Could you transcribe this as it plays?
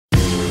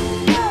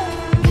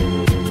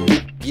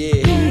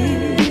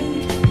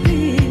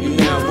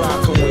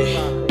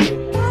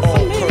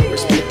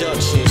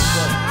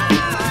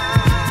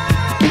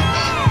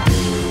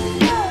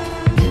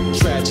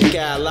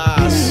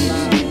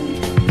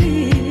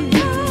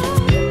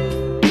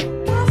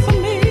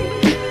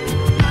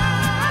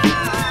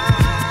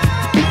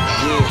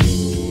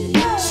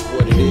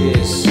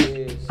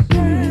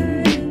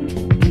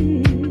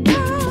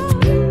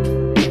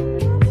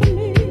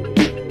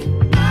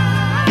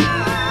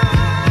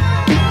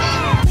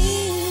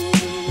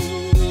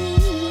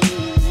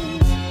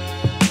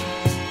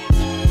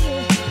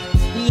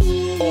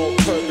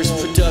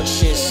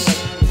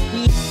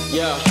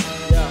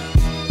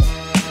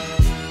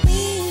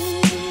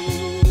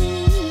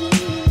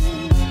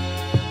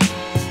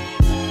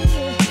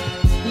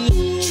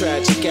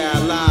Tragic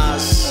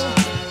allies.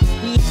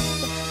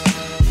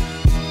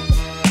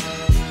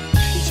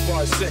 Each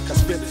bar is sick, I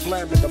spit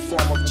phlegm in the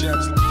form of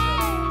gems.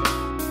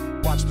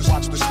 Watch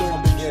the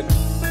storm begin.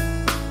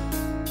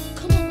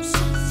 Come on,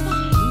 satisfy.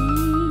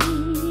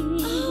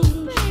 Oh,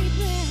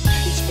 baby.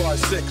 Each bar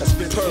is sick, I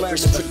spit phlegm in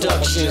Purpose the form of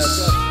Productions.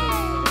 gems.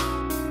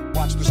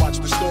 Watch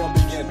the storm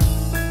begin.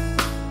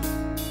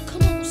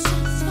 Come on,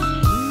 satisfy.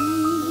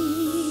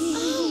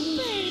 Oh,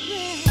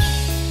 baby.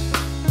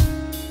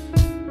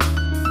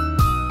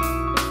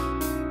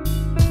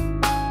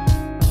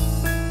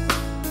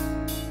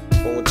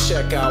 Go and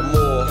check out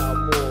more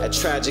at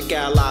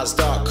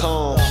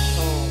tragicallies.com.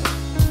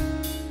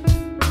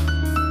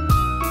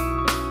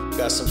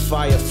 Got some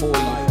fire for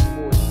you.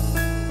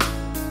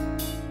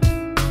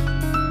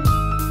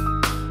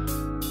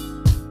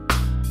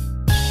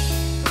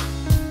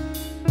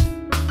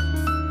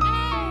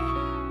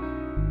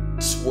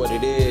 It's what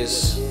it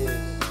is.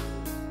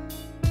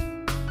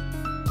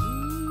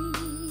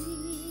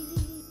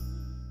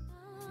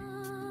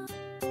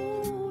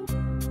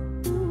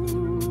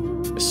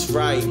 It's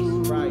right.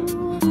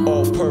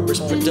 All Purpose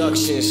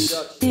Productions.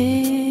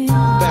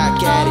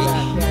 Back at it.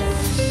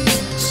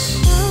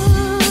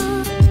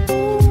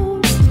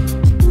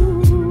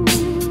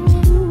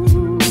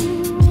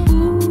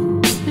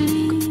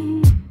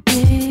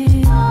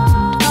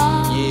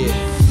 Yeah.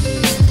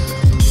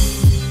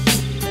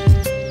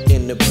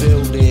 In the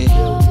building.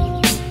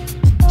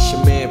 It's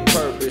your man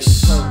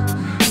Purpose.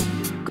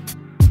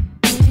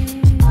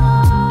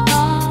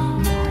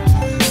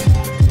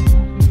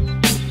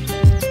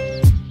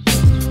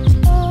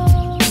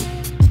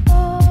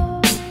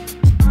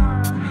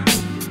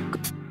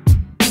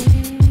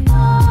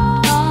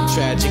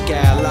 Tragic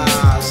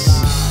allies.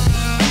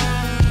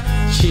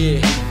 Yeah.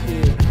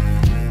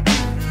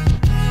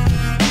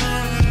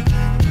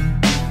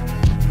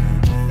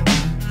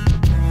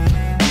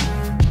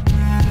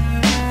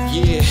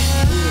 Yeah.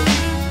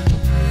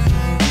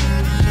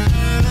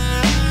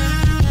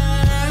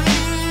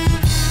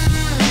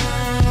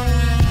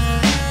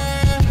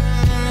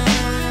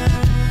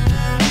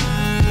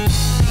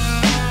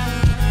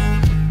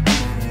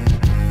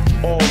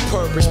 All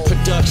Purpose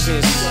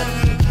Productions.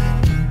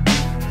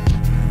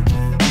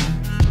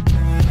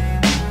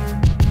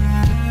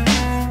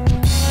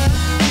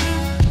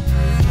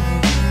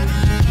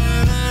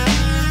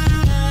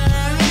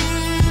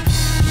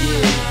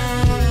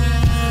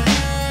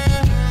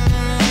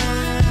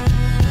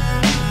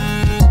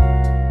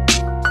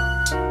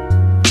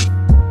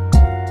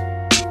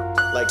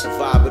 Like the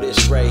vibe of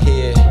this right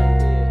here.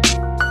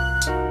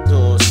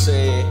 Know what I'm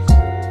saying?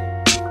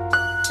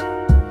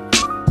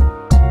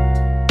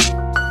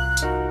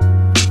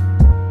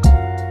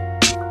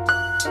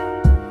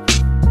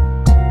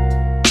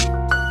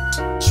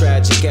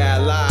 Tragic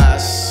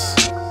allies.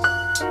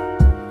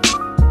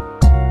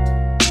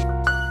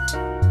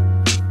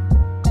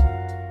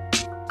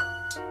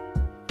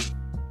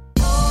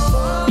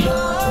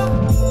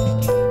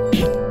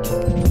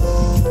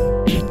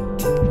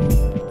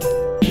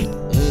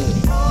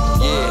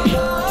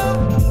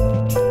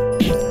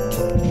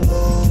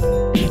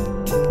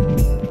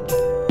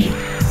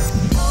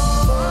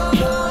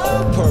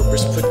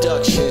 Purpose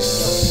Productions.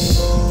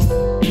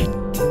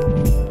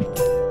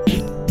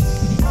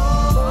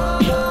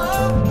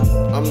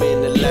 I'm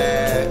in the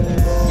lab,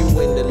 you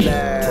in the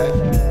lab,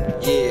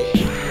 yeah.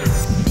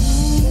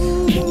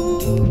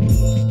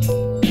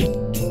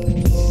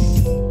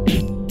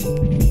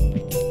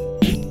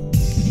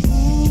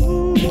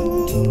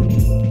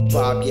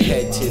 Bob your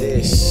head to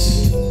this.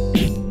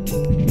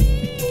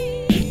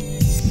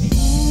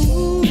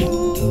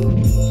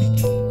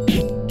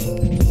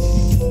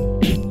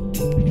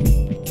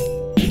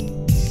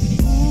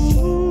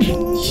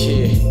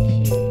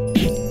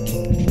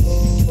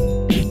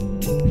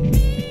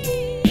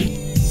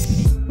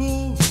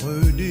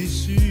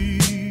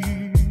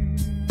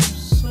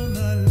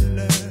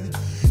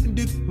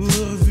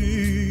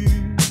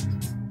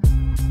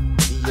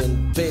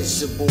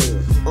 Invincible,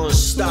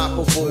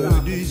 unstoppable,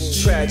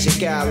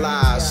 tragic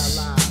allies.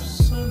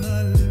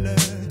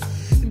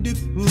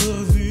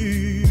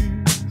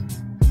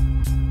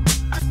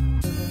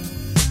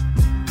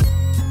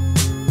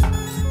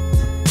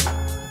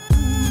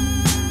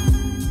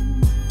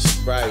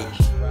 Right,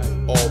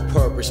 All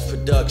Purpose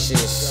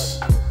Productions.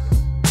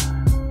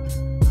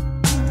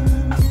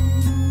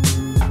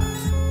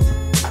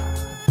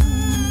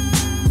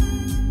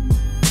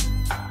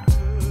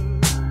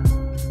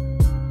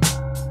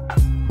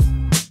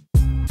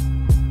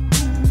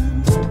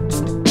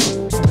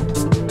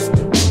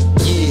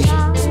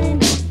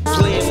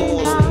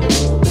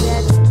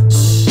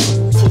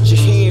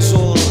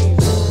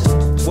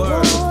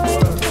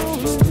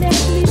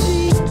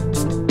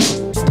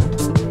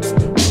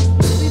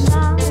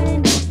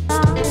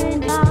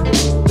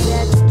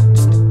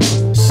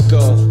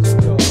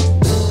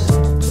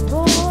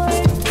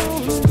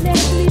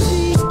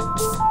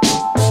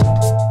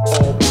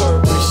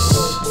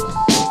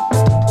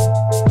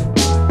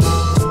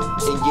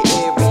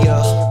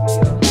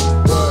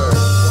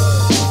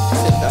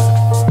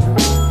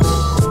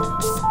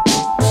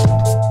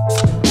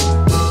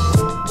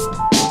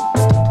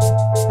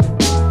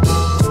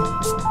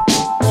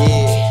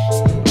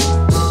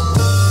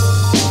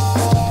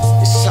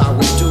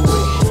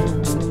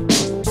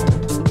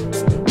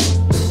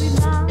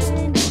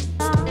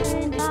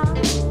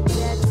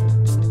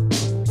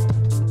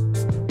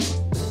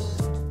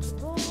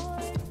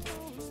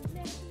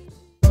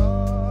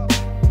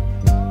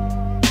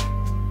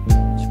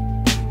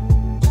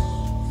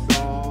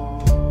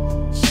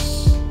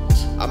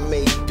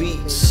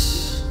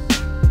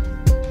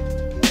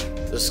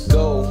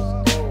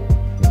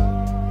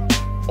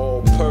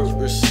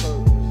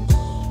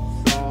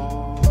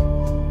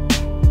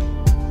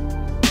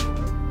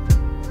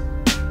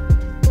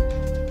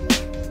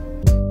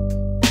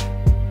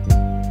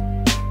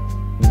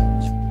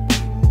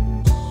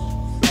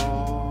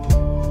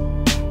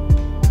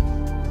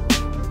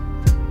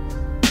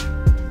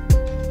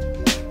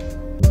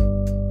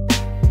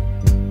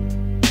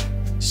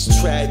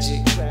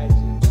 tragic.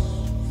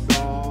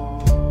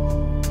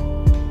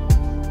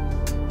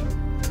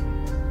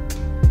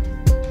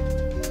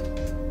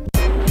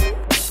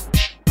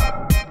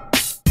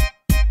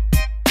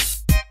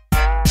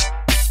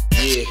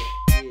 Yeah.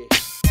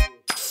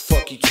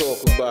 Fuck you talk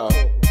about?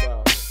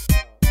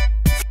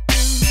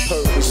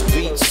 Purpose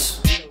beats.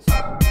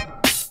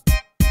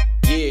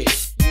 Yeah.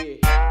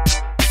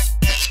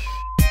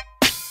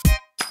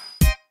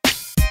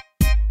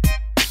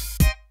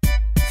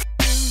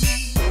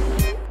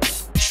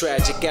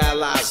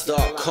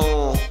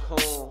 tragicallies.com.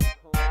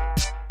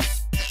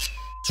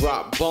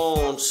 Drop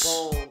bombs.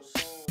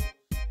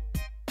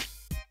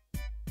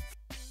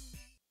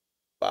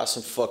 Buy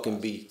some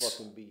fucking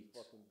beats.